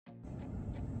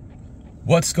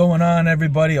What's going on,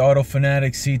 everybody? Auto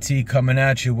Fanatic CT coming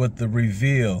at you with the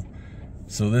reveal.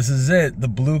 So this is it. The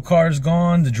blue car's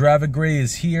gone. The Drive It Gray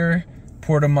is here.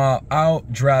 Portimao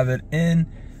out. Drive It in.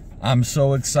 I'm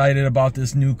so excited about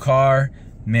this new car.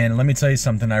 Man, let me tell you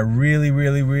something. I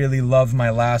really love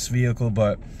my last vehicle,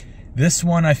 but this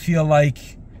one, I feel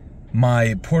like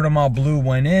my Portimao blue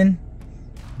went in,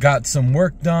 got some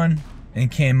work done,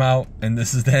 and came out, and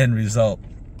this is the end result.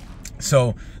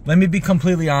 So let me be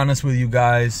completely honest with you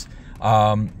guys.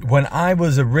 When I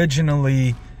was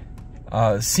originally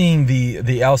seeing the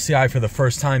LCI for the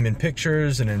first time in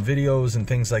pictures and in videos and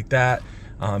things like that,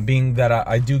 being that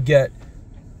I do get,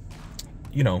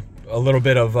 you know, a little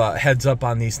bit of heads up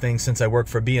on these things since I work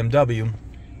for BMW,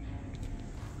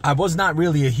 I was not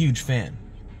really a huge fan.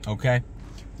 Okay,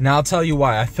 now I'll tell you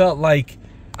why. I felt like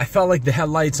the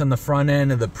headlights on the front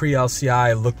end of the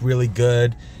pre-LCI looked really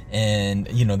good, and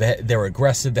you know, they were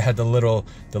aggressive. They had the little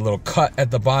cut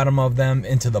at the bottom of them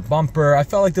into the bumper. I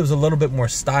felt like there was a little bit more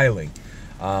styling,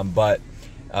 but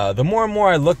the more and more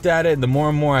I looked at it, the more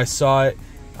and more I saw it,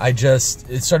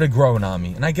 it started growing on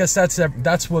me. And I guess that's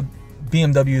what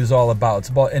BMW is all about. It's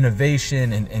about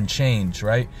innovation and change,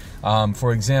 right?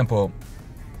 For example,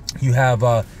 you have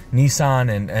Nissan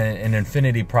and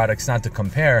Infiniti products, not to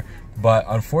compare, but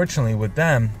unfortunately with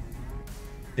them,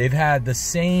 they've had the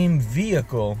same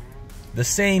vehicle, the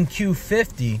same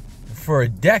Q50 for a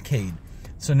decade.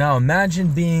 So now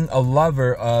imagine being a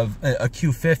lover of a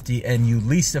Q50 and you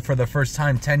leased it for the first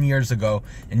time 10 years ago,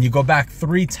 and you go back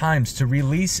 3 times to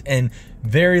release, and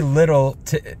very little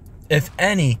to, if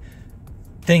any,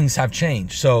 things have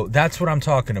changed. So that's what I'm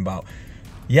talking about.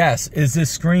 Yes, is this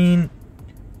screen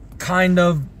kind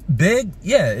of big?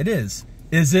 Yeah, it is.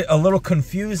 Is it a little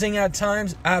confusing at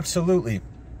times? Absolutely.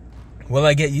 Will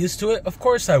I get used to it? Of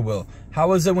course I will.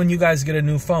 How is it when you guys get a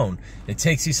new phone? It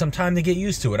takes you some time to get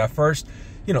used to it. At first,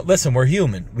 you know, listen, we're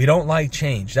human. We don't like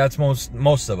change. That's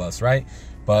most of us, right?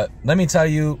 But let me tell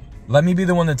you, let me be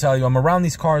the one to tell you, I'm around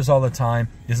these cars all the time.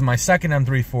 This is my second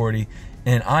M340,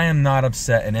 and I am not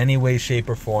upset in any way, shape,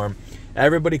 or form.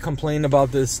 Everybody complained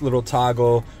about this little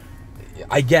toggle.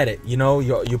 I get it. You know,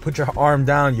 you put your arm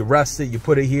down, you rest it, you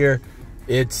put it here.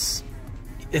 It's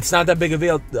not that big of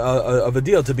a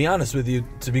deal, to be honest with you.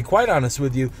 To be quite honest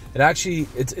with you,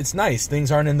 it's nice.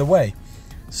 Things aren't in the way.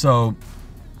 So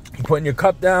you're putting your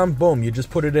cup down, boom, you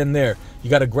just put it in there. You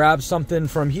got to grab something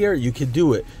from here, you can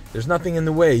do it. There's nothing in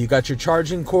the way. You got your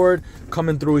charging cord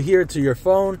coming through here to your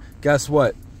phone. Guess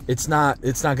what? It's not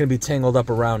going to be tangled up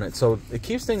around it. So it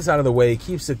keeps things out of the way, it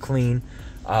keeps it clean.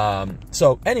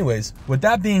 So anyways, with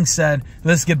that being said,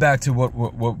 let's get back to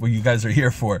what you guys are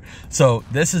here for. So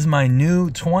this is my new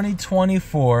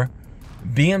 2024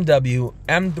 BMW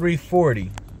M340.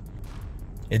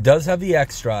 It does have the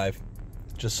X-Drive.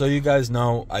 Just so you guys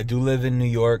know, I do live in New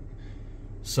York,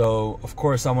 so of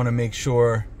course I want to make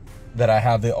sure that I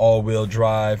have the all-wheel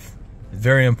drive.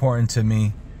 Very important to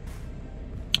me.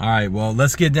 All right, well,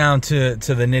 let's get down to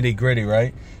the nitty-gritty,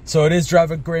 right? So it is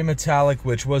Drive It Gray Metallic,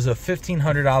 which was a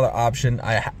 $1,500 option.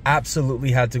 I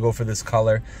absolutely had to go for this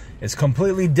color. It's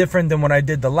completely different than what I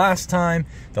did the last time.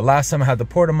 The last time I had the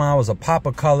Portimao was a pop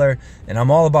of color, and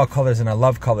I'm all about colors and I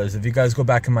love colors. If you guys go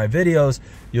back in my videos,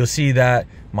 you'll see that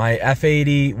my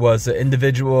F80 was an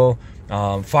individual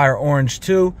fire orange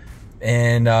too.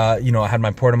 And you know, I had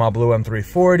my Portimao blue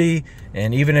M340,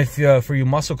 and even if for you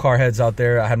muscle car heads out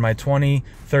there, I had my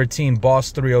 2013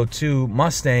 Boss 302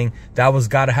 Mustang. That was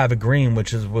gotta have a green,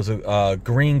 which was a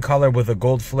green color with a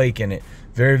gold flake in it.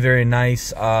 Very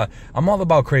nice. I'm all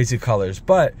about crazy colors,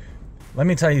 but let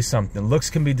me tell you something,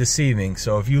 looks can be deceiving.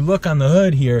 So if you look on the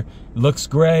hood here, it looks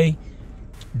gray.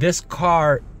 This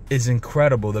car is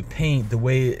incredible. The paint, the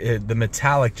way the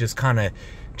metallic just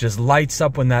lights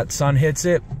up when that sun hits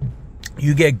it.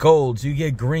 You get golds, you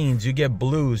get greens, you get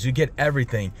blues, you get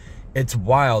everything. It's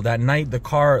wild. At night, the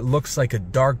car looks like a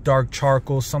dark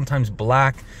charcoal, sometimes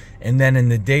black. And then in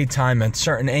the daytime, at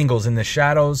certain angles, in the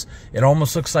shadows, it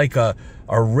almost looks like a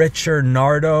richer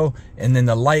Nardo. And then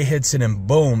the light hits it and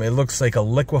boom, it looks like a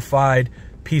liquefied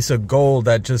piece of gold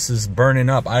that just is burning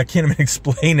up. I can't even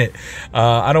explain it.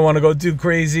 I don't want to go too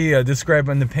crazy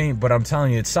describing the paint, but I'm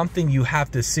telling you, it's something you have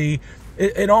to see.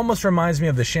 It almost reminds me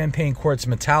of the Champagne Quartz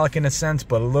Metallic in a sense,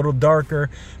 but a little darker.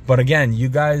 But again, you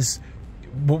guys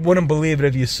wouldn't believe it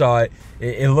if you saw it.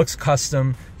 It looks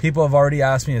custom. People have already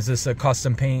asked me, is this a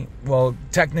custom paint? Well,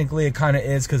 technically it kind of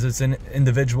is, because it's an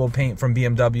individual paint from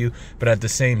BMW, but at the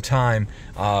same time,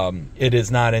 it is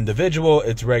not individual,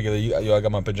 it's regular. I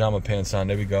got my pajama pants on,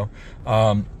 there we go.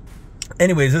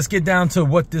 Anyways, let's get down to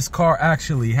what this car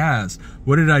actually has.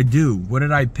 What did I do? What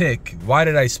did I pick? Why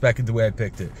did I spec it the way I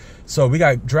picked it? So we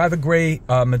got Drive It Gray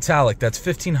Metallic. That's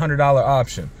 $1,500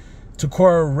 option.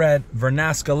 Tacora Red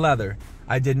Vernasca Leather.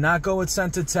 I did not go with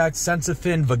Sensitech,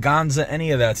 Sensafin, Vaganza,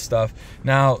 any of that stuff.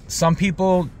 Now, some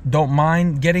people don't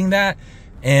mind getting that.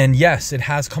 And yes, it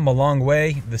has come a long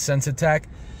way, the Sensitech.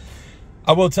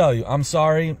 I will tell you, I'm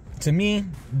sorry. To me,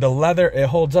 the leather, it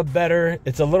holds up better.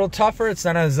 It's a little tougher. It's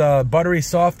not as buttery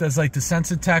soft as like the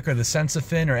Sensitech or the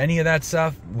Sensafin or any of that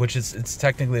stuff, which is, it's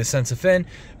technically a Sensafin.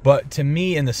 But to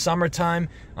me, in the summertime,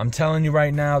 I'm telling you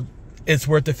right now, it's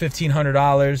worth the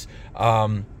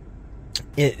 $1,500.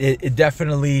 It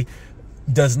definitely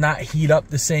does not heat up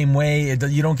the same way.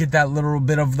 You don't get that little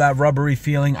bit of that rubbery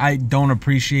feeling. I don't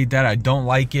appreciate that. I don't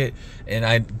like it, and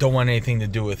I don't want anything to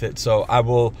do with it. So I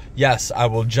will, yes, I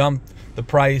will jump the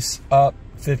price up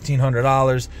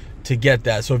 $1,500 to get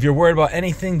that. So if you're worried about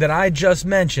anything that I just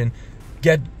mentioned,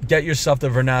 get yourself the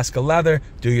Vernasca leather.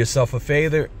 Do yourself a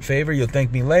favor. You'll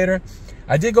thank me later.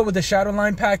 I did go with the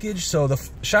Shadowline package. So the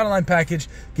Shadowline package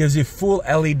gives you full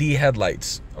LED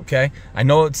headlights. Okay, I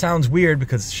know it sounds weird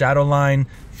because Shadowline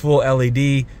full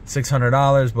LED,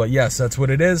 $600, but yes, that's what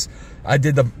it is. I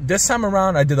did this time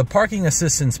around. I did the parking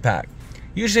assistance pack.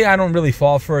 Usually, I don't really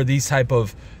fall for these type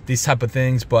of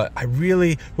things, but I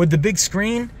really, with the big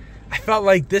screen, I felt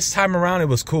like this time around it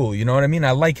was cool. You know what I mean?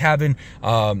 I like having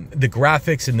the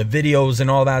graphics and the videos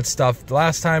and all that stuff. The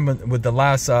last time with the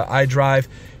last iDrive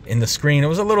in the screen, it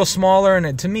was a little smaller,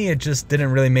 and to me, it just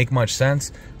didn't really make much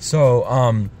sense.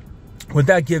 So what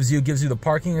that gives you the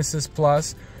parking assist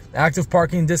plus, active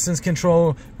parking distance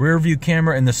control, rear view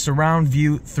camera, and the surround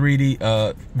view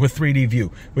 3D with 3D view,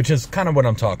 which is kind of what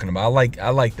I'm talking about. I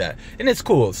like that, and it's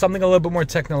cool. Something a little bit more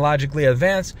technologically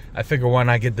advanced. I figure why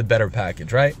not get the better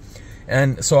package, right?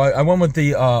 And so I went with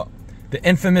the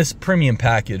infamous premium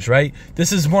package, right?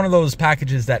 This is one of those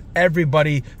packages that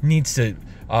everybody needs to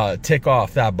tick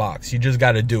off that box. You just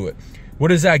got to do it. What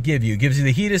does that give you? It gives you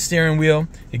the heated steering wheel.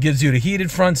 It gives you the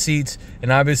heated front seats,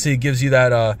 and obviously it gives you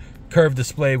that curved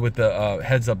display with the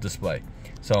heads-up display.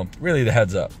 So really the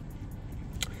heads-up.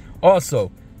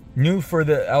 Also, new for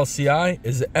the LCI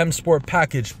is the M Sport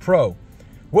Package Pro.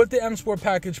 What the M Sport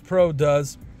Package Pro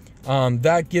does,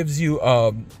 that gives you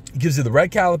the red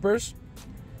calipers.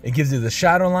 It gives you the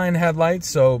Shadowline headlights,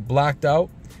 so blacked out,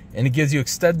 and it gives you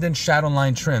extended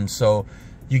Shadowline trim. So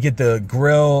you get the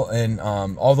grill and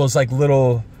all those like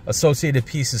little associated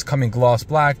pieces coming gloss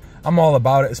black. I'm all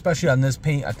about it, especially on this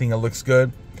paint. I think it looks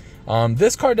good.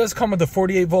 This car does come with a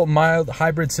 48-volt mild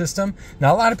hybrid system.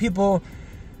 Now a lot of people,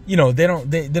 you know, they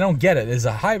don't get it. Is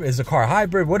a car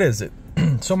hybrid? What is it?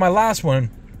 So my last one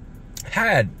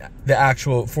had the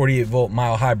actual 48-volt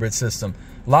mild hybrid system.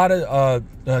 A lot of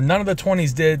none of the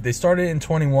 20s did. They started in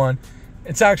 21.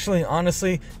 It's actually,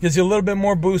 honestly, gives you a little bit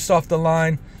more boost off the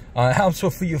line. It helps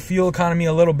with your fuel economy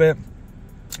a little bit.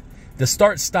 The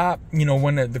start-stop, you know,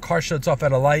 when the car shuts off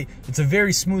at a light, it's a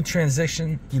very smooth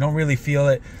transition. You don't really feel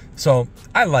it. So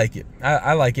I like it.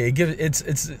 I like it.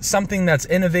 It's something that's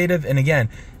innovative, and again,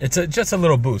 it's just a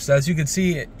little boost. As you can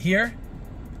see here,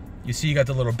 you see you got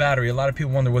the little battery. A lot of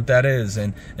people wonder what that is,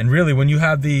 and really when you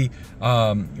have the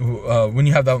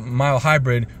mild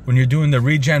hybrid, when you're doing the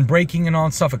regen braking and all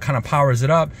that stuff, it kind of powers it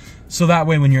up. So that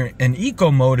way, when you're in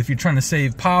eco mode, if you're trying to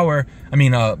save power,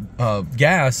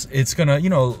 gas, it's gonna, you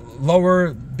know,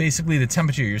 lower basically the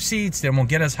temperature of your seats. They won't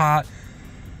get as hot.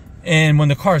 And when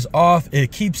the car's off,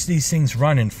 it keeps these things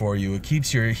running for you. It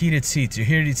keeps your heated seats, your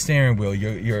heated steering wheel,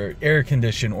 your air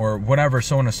condition, or whatever,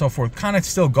 so on and so forth, kind of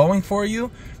still going for you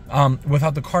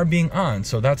without the car being on.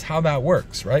 So that's how that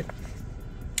works, right?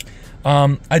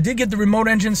 I did get the remote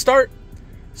engine start.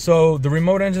 So the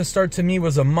remote engine start to me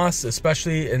was a must,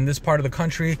 especially in this part of the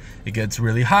country. It gets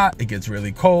really hot, it gets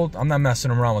really cold. I'm not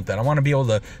messing around with that. I want to be able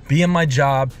to be in my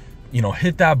job, you know,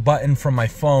 hit that button from my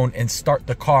phone and start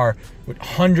the car with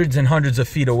hundreds and hundreds of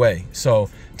feet away. So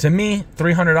to me,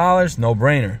 $300, no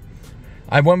brainer.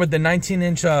 I went with the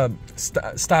 19-inch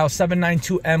style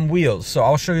 792M wheels, so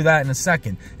I'll show you that in a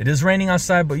second. It is raining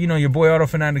outside, but you know, your boy Auto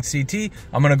Fanatic CT,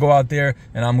 I'm gonna go out there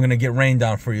and I'm gonna get rain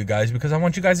down for you guys, because I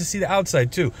want you guys to see the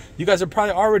outside too. You guys are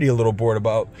probably already a little bored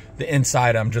about the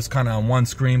inside. I'm just kind of on one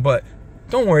screen, but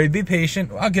don't worry, be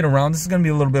patient. I'll get around. This is gonna be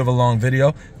a little bit of a long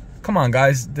video. Come on,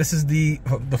 guys. This is the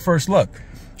first look.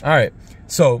 All right,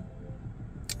 so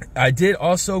I did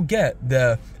also get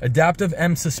the Adaptive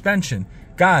M suspension.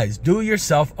 Guys, do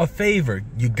yourself a favor.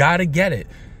 You gotta get it.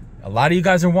 A lot of you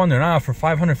guys are wondering, for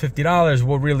 $550,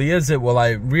 what really is it? Will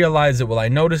I realize it? Will I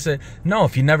notice it? No,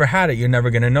 if you never had it, you're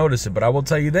never gonna notice it. But I will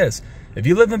tell you this: if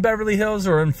you live in Beverly Hills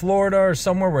or in Florida or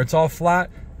somewhere where it's all flat,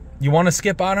 You want to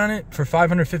skip out on it for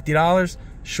 $550?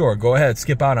 Sure, go ahead,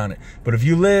 skip out on it. But if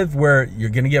you live where you're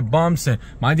gonna get bumps, and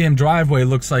my damn driveway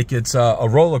looks like it's a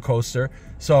roller coaster,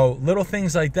 so little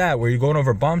things like that where you're going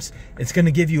over bumps, it's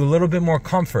gonna give you a little bit more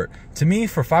comfort. To me,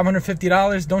 for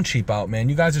 $550, don't cheap out, man.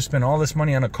 You guys are spending all this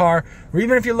money on a car, or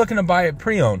even if you're looking to buy it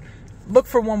pre-owned, look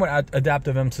for one with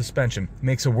adaptive M suspension. It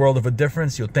makes a world of a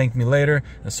difference. You'll thank me later,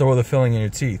 and so will the filling in your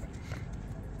teeth.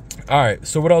 All right,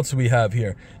 so what else do we have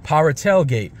here? Power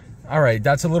tailgate. All right,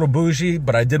 that's a little bougie,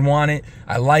 but I did want it.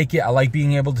 I like it. I like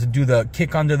being able to do the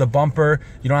kick under the bumper.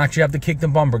 You don't actually have to kick the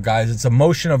bumper, guys. It's a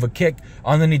motion of a kick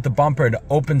underneath the bumper. It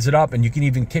opens it up, and you can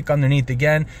even kick underneath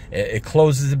again. It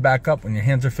closes it back up when your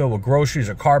hands are filled with groceries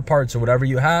or car parts or whatever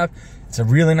you have. It's a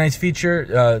really nice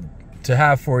feature to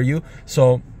have for you.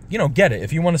 So, you know, get it.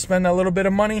 If you want to spend that little bit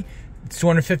of money, it's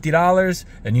 $250,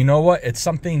 and you know what? It's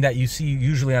something that you see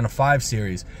usually on a 5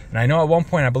 Series. And I know at one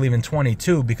point, I believe in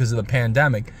 22, because of the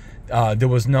pandemic, there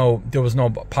was no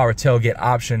power tailgate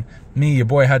option. Me, your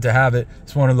boy, had to have it.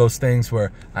 It's one of those things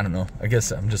where, I don't know, I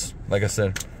guess I'm just, like I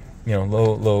said, you know,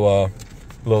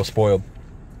 little spoiled.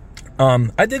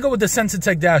 I did go with the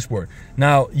Sensitech dashboard.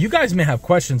 Now, you guys may have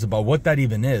questions about what that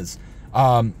even is.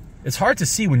 It's hard to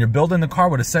see when you're building the car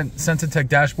what a Sensitech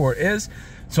dashboard is.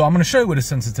 So I'm going to show you what a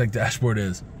Sensitech dashboard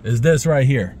is this right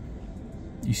here.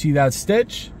 You see that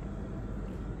stitch?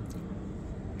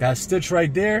 That stitch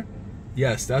right there?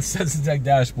 Yes, that's Sensitech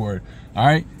dashboard. All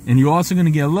right, and you're also going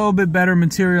to get a little bit better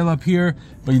material up here,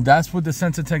 but that's what the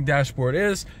Sensitech dashboard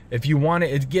is. If you want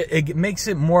it, it makes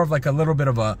it more of like a little bit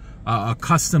of a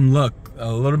custom look,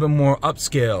 a little bit more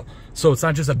upscale. So it's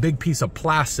not just a big piece of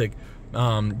plastic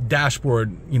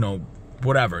dashboard, you know,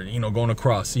 whatever, you know, going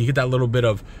across. So you get that little bit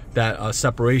of that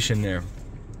separation there.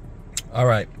 All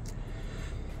right.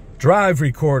 Drive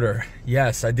recorder.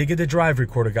 Yes, I did get the drive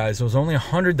recorder, guys. It was only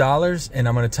 $100, and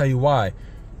I'm going to tell you why.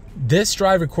 This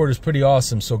drive recorder is pretty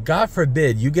awesome. So God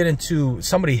forbid you get into,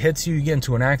 somebody hits you, you get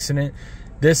into an accident,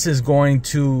 this is going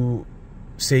to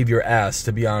save your ass,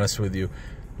 to be honest with you.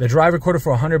 The drive recorder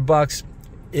for $100,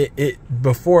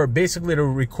 basically it'll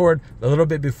record a little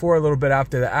bit before, a little bit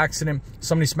after the accident.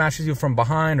 Somebody smashes you from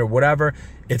behind or whatever,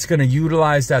 it's going to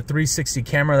utilize that 360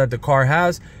 camera that the car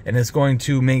has, and it's going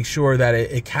to make sure that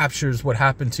it captures what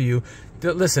happened to you.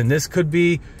 Listen, this could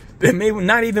be, it may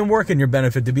not even work in your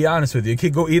benefit, to be honest with you. It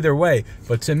could go either way,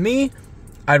 but to me,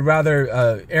 I'd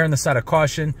rather err on the side of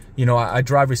caution. You know, I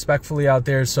drive respectfully out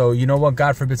there, so you know what?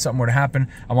 God forbid something were to happen.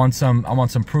 I want some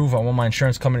proof. I want my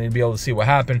insurance company to be able to see what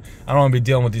happened. I don't want to be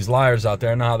dealing with these liars out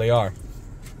there. I know how they are.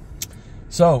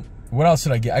 So, what else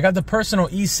did I get? I got the personal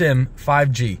eSIM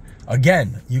 5G.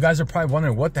 Again, you guys are probably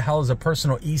wondering what the hell is a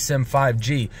personal eSIM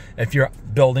 5G if you're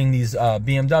building these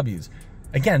BMWs.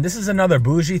 Again, this is another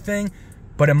bougie thing,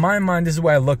 but in my mind, this is the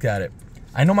way I look at it.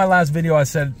 I know my last video I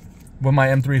said, with my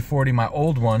M340, my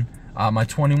old one, my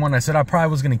 21, I said I probably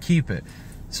was going to keep it.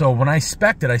 So when I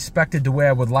spec'd it the way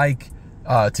I would like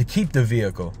to keep the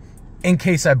vehicle in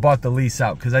case I bought the lease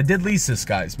out. Because I did lease this,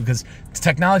 guys, because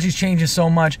technology's changing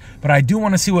so much. But I do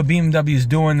want to see what BMW is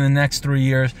doing in the next 3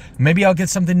 years. Maybe I'll get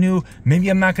something new. Maybe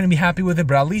I'm not going to be happy with it,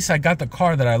 but at least I got the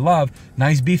car that I love.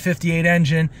 Nice B58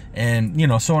 engine and, you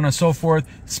know, so on and so forth.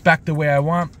 Spec the way I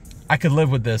want. I could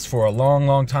live with this for a long,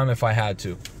 long time if I had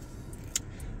to.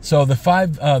 So the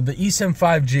eSIM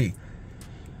 5G,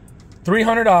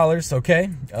 $300,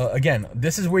 okay? Again,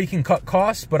 this is where you can cut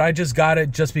costs, but I just got it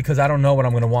just because I don't know what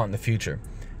I'm going to want in the future.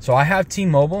 So I have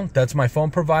T-Mobile. That's my phone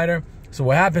provider. So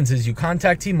what happens is you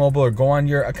contact T-Mobile or go on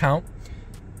your account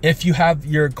if you have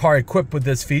your car equipped with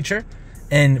this feature.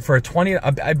 And for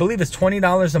I believe it's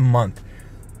 $20 a month.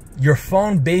 Your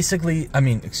phone basically,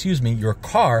 your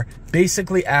car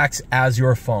basically acts as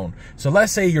your phone. So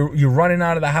let's say you're running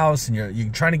out of the house and you're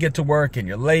trying to get to work and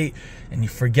you're late and you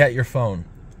forget your phone.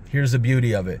 Here's the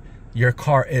beauty of it. Your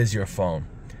car is your phone.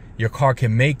 Your car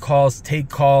can make calls, take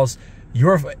calls,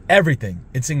 everything.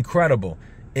 It's incredible.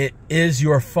 It is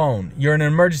your phone. You're in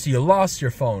an emergency, you lost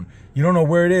your phone. You don't know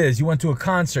where it is. You went to a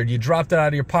concert, you dropped it out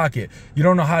of your pocket. You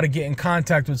don't know how to get in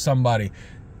contact with somebody.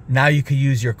 Now you can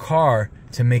use your car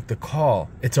to make the call.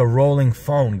 It's a rolling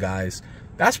phone, guys.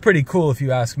 That's pretty cool if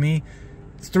you ask me.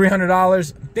 It's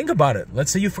 $300. Think about it.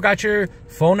 Let's say you forgot your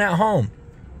phone at home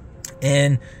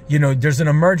and, you know, there's an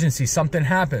emergency, something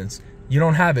happens. You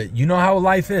don't have it. You know how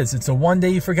life is. It's a one day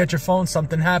you forget your phone,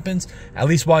 something happens. At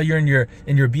least while you're in your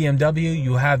BMW,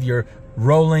 you have your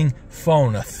rolling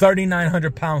phone, a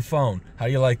 3,900-pound phone. How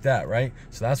do you like that, right?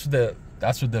 So that's what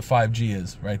the 5G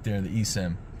is right there, the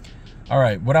eSIM. All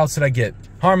right, what else did I get?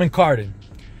 Harman Kardon.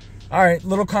 All right,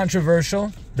 little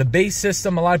controversial. The bass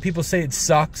system, a lot of people say it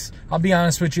sucks. I'll be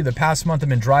honest with you, the past month I've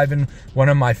been driving one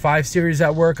of my 5 Series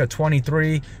at work, a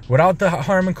 23, without the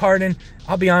Harman Kardon.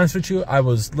 I'll be honest with you, I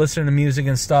was listening to music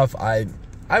and stuff.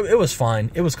 It was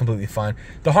fine. It was completely fine.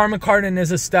 The Harman Kardon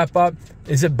is a step up.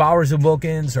 Is it Bowers &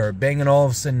 Wilkins or Bang &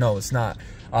 Olufsen? No, it's not.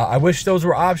 I wish those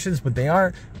were options, but they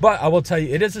aren't. But I will tell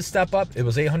you, it is a step up. It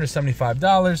was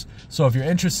 $875. So if you're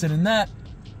interested in that,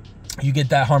 you get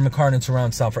that Harman Kardon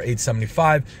surround sound for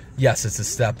 $875. Yes, it's a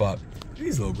step up.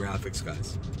 These little graphics,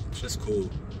 guys. It's just cool.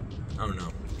 I don't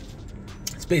know.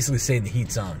 It's basically saying the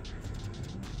heat's on.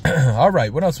 All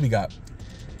right, what else we got?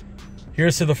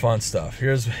 Here's to the fun stuff.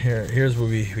 Here's where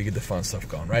we get the fun stuff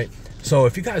going, right? So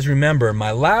if you guys remember,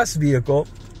 my last vehicle,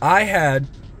 I had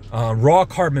raw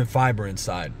carbon fiber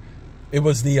inside. It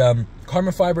was the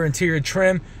carbon fiber interior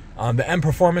trim, the M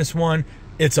Performance one.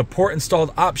 It's a port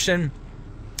installed option.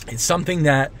 It's something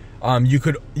that you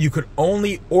could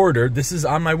only order. This is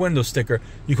on my window sticker.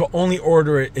 You could only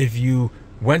order it if you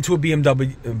went to a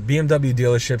BMW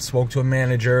dealership, spoke to a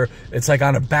manager. It's like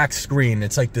on a back screen.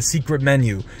 It's like the secret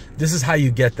menu. This is how you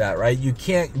get that, right? You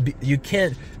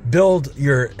can't build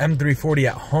your M340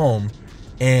 at home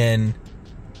and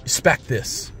spec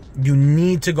this. You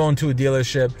need to go into a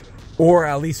dealership, or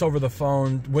at least over the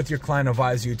phone with your client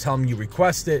advisor. You tell them you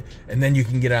request it, and then you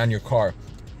can get it on your car.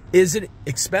 Is it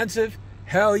expensive?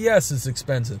 Hell yes, it's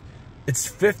expensive.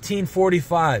 It's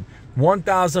 $1,545.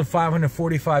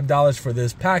 $1,545 for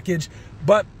this package.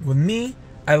 But with me,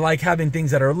 I like having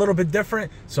things that are a little bit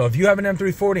different. So if you have an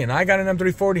M340 and I got an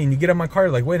M340 and you get in my car,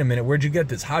 you're like, wait a minute, where'd you get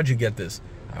this? How'd you get this?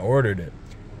 I ordered it.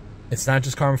 It's not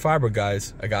just carbon fiber,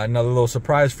 guys. I got another little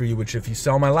surprise for you, which if you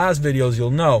saw my last videos,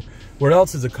 you'll know. What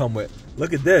else does it come with?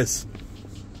 Look at this.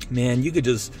 Man, you could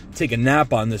just take a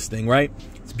nap on this thing, right?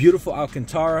 It's beautiful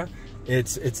Alcantara.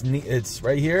 It's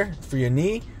right here for your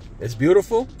knee. It's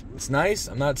beautiful. It's nice.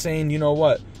 I'm not saying you know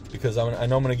what, because I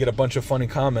know I'm going to get a bunch of funny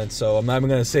comments, so I'm not even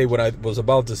going to say what I was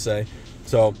about to say.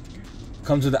 So,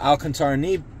 comes with the Alcantara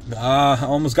knee.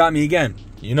 Almost got me again.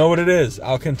 You know what it is,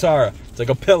 Alcantara. It's like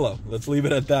a pillow. Let's leave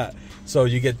it at that. So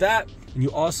you get that, and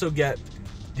you also get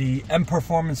the M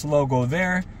Performance logo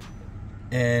there,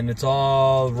 and it's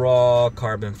all raw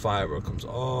carbon fiber. It comes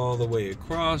all the way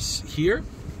across here,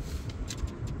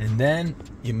 and then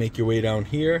you make your way down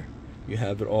here. You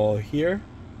have it all here.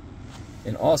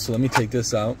 And also, let me take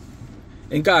this out.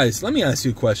 And guys, let me ask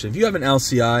you a question. If you have an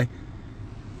LCI,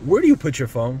 where do you put your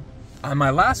phone? On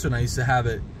my last one, I used to have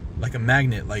it like a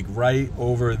magnet, like right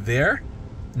over there.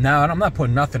 Now, I'm not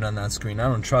putting nothing on that screen. I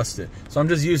don't trust it. So I'm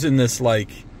just using this,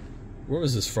 like, where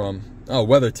was this from? Oh,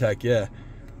 WeatherTech, yeah.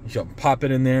 You can pop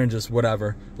it in there and just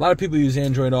whatever. A lot of people use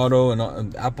Android Auto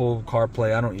and Apple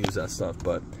CarPlay. I don't use that stuff,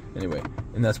 but anyway.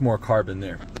 And that's more carbon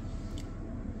there.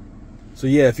 So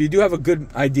yeah, if you do have a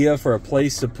good idea for a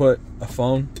place to put a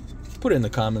phone, put it in the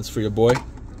comments for your boy.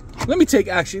 Let me take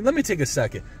a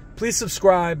second. Please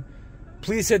subscribe.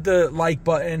 Please hit the like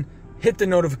button. Hit the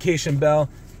notification bell.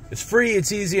 It's free,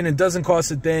 it's easy, and it doesn't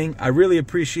cost a thing. I really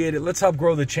appreciate it. Let's help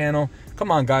grow the channel.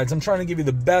 Come on, guys. I'm trying to give you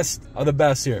the best of the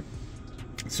best here.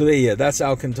 So yeah, that's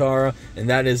Alcantara, and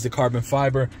that is the carbon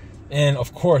fiber. And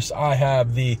of course, I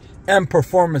have the M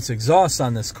Performance exhaust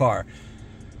on this car.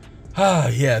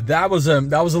 Yeah, that was a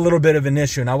little bit of an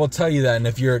issue, and I will tell you that. And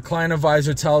if your client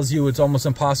advisor tells you it's almost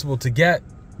impossible to get,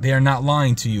 they are not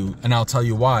lying to you, and I'll tell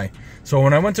you why. So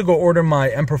when I went to go order my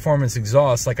M Performance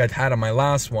exhaust, like I'd had on my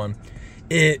last one,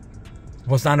 it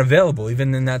was not available,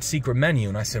 even in that secret menu.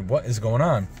 And I said, what is going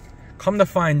on? Come to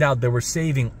find out, they were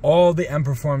saving all the M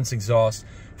Performance exhaust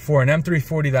for an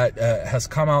M340 that has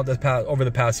come out over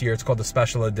the past year. It's called the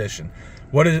Special Edition.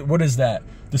 What is that?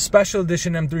 The Special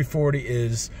Edition M340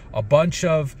 is a bunch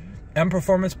of M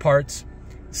Performance parts,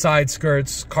 side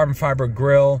skirts, carbon fiber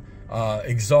grille,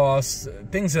 exhaust,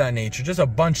 things of that nature. Just a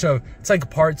bunch of, it's like a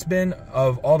parts bin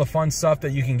of all the fun stuff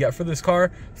that you can get for this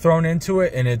car thrown into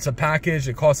it, and it's a package.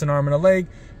 It costs an arm and a leg,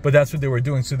 but that's what they were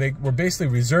doing. So they were basically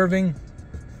reserving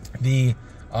the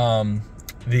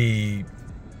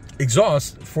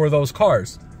exhaust for those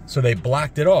cars, so they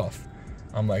blacked it off.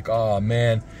 I'm like, oh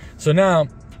man. So now,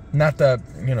 not that,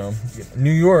 you know,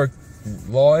 New York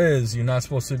law is you're not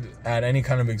supposed to add any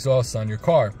kind of exhaust on your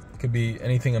car. It could be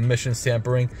anything, emissions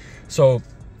tampering. So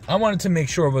I wanted to make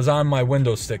sure it was on my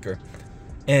window sticker.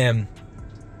 And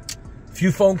a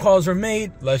few phone calls were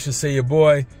made. Let's just say your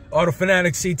boy Auto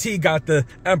Fanatic CT got the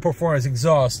M Performance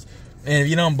exhaust. And if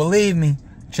you don't believe me,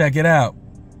 check it out.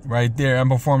 Right there, M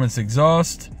Performance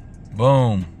exhaust.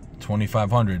 Boom,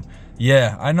 $2,500.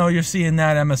 Yeah, I know you're seeing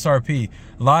that MSRP.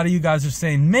 A lot of you guys are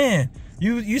saying, man,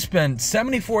 You spent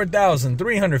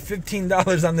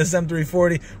 $74,315 on this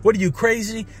M340. What are you,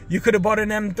 crazy? You could have bought an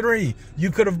M3.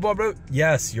 You could have bought...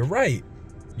 Yes, you're right.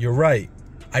 You're right.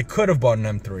 I could have bought an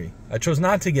M3. I chose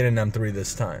not to get an M3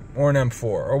 this time, or an M4,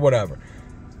 or whatever.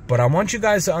 But I want you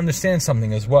guys to understand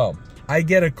something as well. I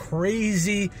get a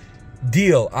crazy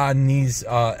deal on these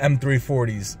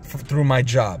M340s through my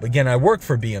job. Again, I work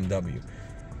for BMW.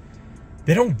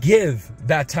 They don't give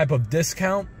that type of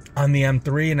discount on the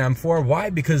M3 and M4. Why?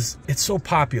 Because it's so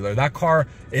popular. That car,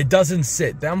 it doesn't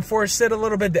sit. The M4s sit a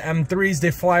little bit. The M3s, they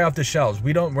fly off the shelves.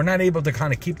 We're not able to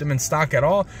kind of keep them in stock at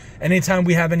all. Anytime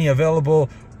we have any available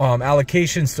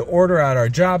allocations to order at our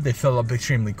job, they fill up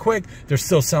extremely quick. They're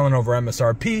still selling over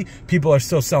MSRP. People are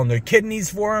still selling their kidneys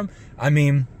for them. I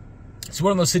mean, it's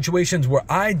one of those situations where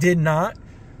I did not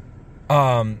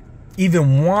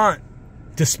even want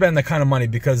to spend the kind of money,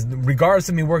 because regardless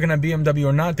of me working at BMW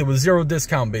or not, there was zero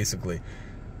discount basically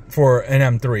for an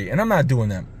M3, and I'm not doing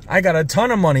that. I got a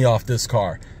ton of money off this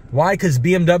car. Why? Because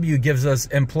BMW gives us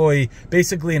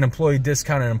basically an employee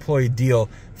discount, an employee deal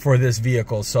for this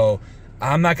vehicle. So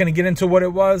I'm not going to get into what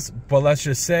it was, but let's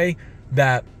just say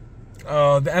that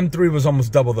the M3 was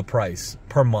almost double the price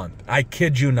per month. I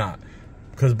kid you not.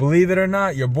 Because believe it or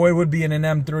not, your boy would be in an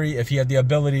M3 if he had the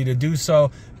ability to do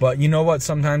so. But you know what?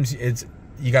 Sometimes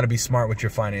you got to be smart with your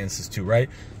finances too, right?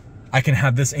 I can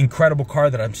have this incredible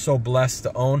car that I'm so blessed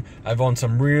to own. I've owned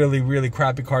some really, really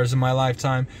crappy cars in my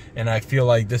lifetime, and I feel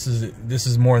like this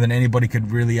is more than anybody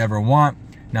could really ever want.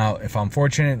 Now, if I'm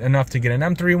fortunate enough to get an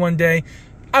M3 one day,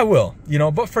 I will, you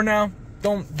know. But for now,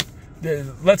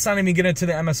 let's not even get into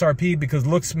the MSRP, because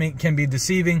looks can be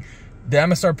deceiving. The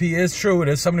MSRP is true. It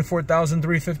is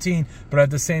 $74,315. But at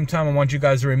the same time, I want you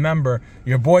guys to remember,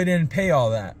 your boy didn't pay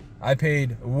all that. I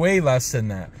paid way less than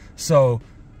that. So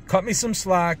cut me some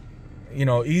slack. You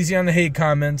know, easy on the hate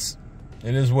comments.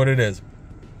 It is what it is.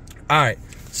 All right.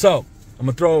 So I'm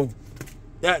going to throw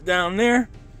that down there.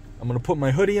 I'm going to put my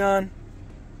hoodie on.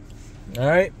 All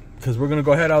right. Because we're going to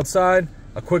go head outside.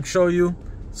 I'll quick show you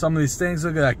some of these things.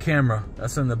 Look at that camera.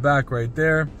 That's in the back right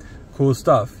there. Cool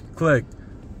stuff. Click.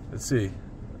 Let's see.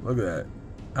 Look at that.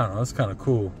 I don't know. That's kind of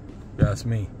cool. If you ask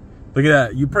me. Look at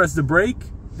that. You press the brake.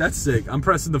 That's sick. I'm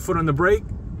pressing the foot on the brake.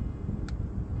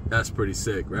 That's pretty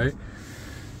sick, right?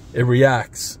 It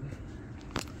reacts.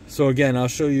 So again, I'll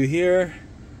show you here.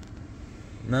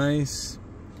 Nice.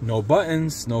 No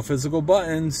buttons. No physical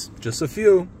buttons. Just a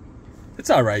few. It's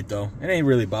all right, though. It ain't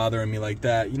really bothering me like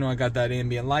that. You know, I got that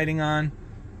ambient lighting on.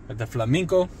 Got the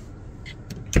flamenco. All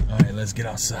right, let's get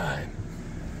outside.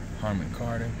 Harman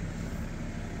Kardon.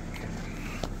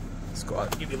 Let's go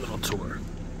out and give you a little tour.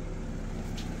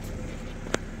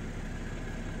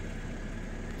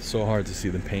 So hard to see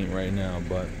the paint right now,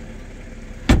 but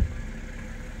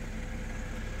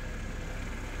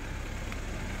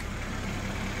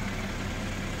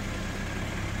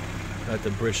at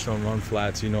the Bridgestone run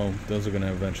flats, you know, those are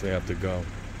gonna eventually have to go.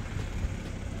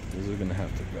 Those are gonna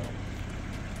have to go.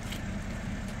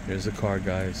 Here's the car,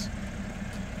 guys.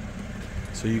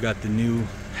 So you got the new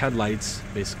headlights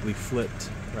basically flipped,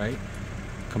 right?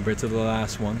 Compared to the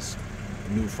last ones.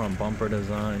 New front bumper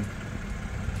design.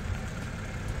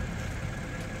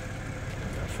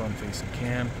 Front facing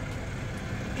cam,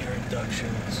 air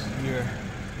inductions here.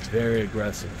 It's very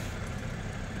aggressive.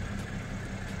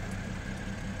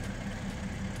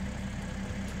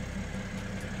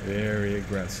 Very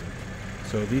aggressive.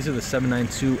 So these are the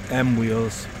 792M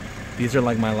wheels. These are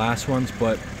like my last ones,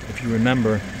 but if you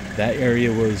remember, that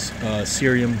area was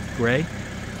cerium gray.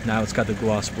 Now it's got the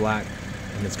gloss black,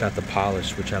 and it's got the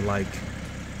polish, which I like.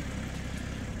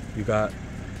 You got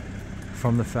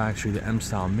from the factory the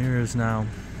M-style mirrors now.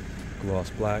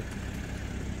 Gloss black.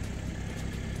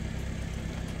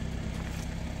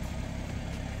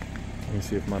 Let me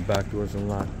see if my back door's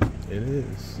unlocked. It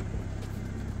is.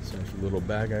 Such a little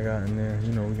bag I got in there.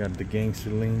 You know, we got the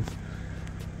gangster leans.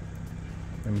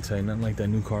 Let me tell you, nothing like that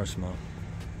new car smell.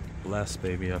 Blessed,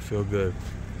 baby. I feel good.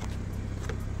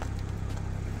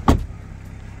 Alright.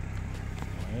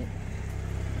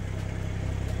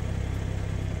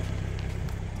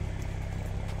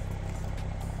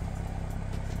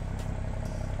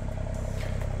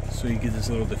 So you get this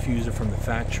little diffuser from the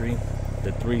factory.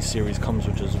 The 3 Series comes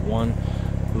with just one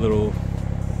little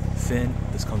fin.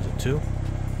 This comes with 2.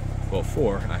 Well,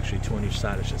 4 actually, 2 on each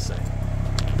side, I should say.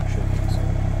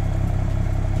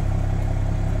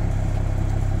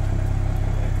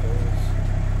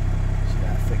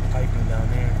 Piping down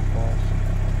there,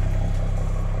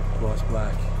 gloss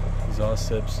black, exhaust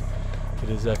tips. It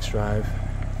is X-Drive.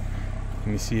 Let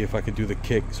me see if I could do the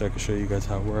kick so I can show you guys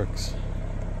how it works.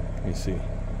 Let me see.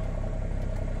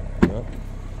 Yep.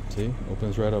 See,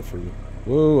 opens right up for you.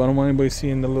 Whoa, I don't want anybody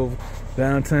seeing the little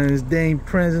Valentine's Day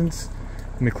presents.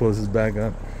 Let me close this back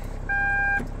up.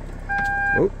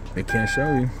 Oh, it can't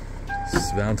show you.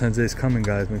 Valentine's Day is coming,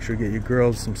 guys. Make sure you get your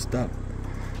girls some stuff.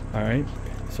 All right,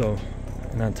 so,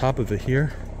 and on top of it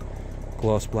here,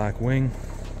 gloss black wing.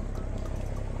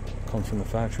 Comes from the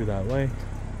factory that way.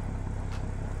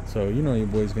 So you know your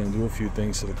boy's gonna do a few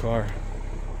things to the car.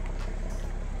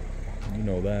 You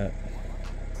know that.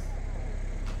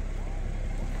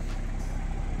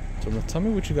 So tell me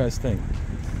what you guys think.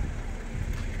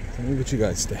 Tell me what you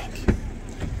guys think.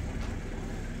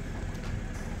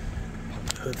 Pop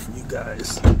the hood for you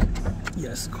guys.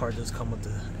 Yes, the car does come with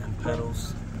the end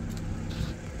pedals.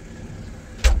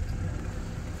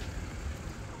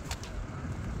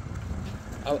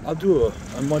 I'll do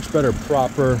a much better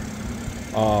proper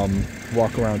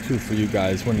walk around too for you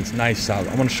guys when it's nice out.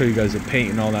 I want to show you guys the paint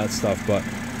and all that stuff, but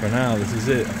for now this is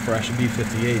it. A fresh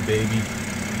B58, baby.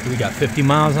 We got 50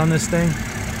 miles on this thing.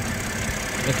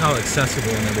 Look how accessible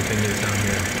and everything is down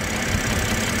here.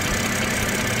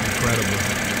 Incredible.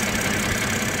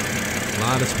 A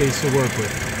lot of space to work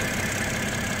with.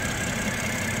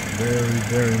 Very,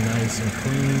 very nice and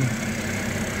clean.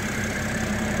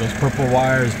 Those purple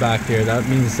wires back there, that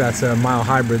means that's a mild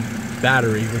hybrid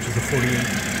battery, which is a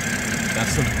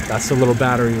 48. That's the little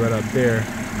battery right up there.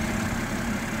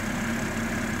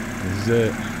 This is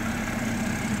it.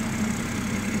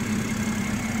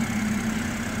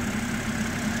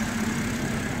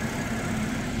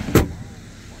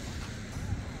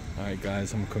 Alright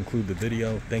guys, I'm gonna conclude the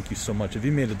video. Thank you so much. If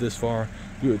you made it this far,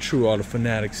 you're a true Auto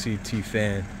Fanatic CT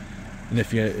fan. And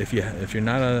if you're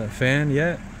not a fan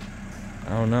yet, I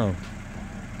don't know.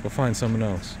 Go find someone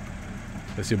else.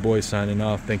 That's your boy signing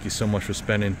off. Thank you so much for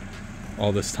spending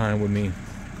all this time with me.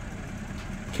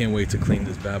 Can't wait to clean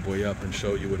this bad boy up and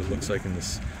show you what it looks like in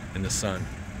the sun.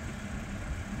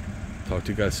 Talk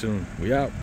to you guys soon. We out.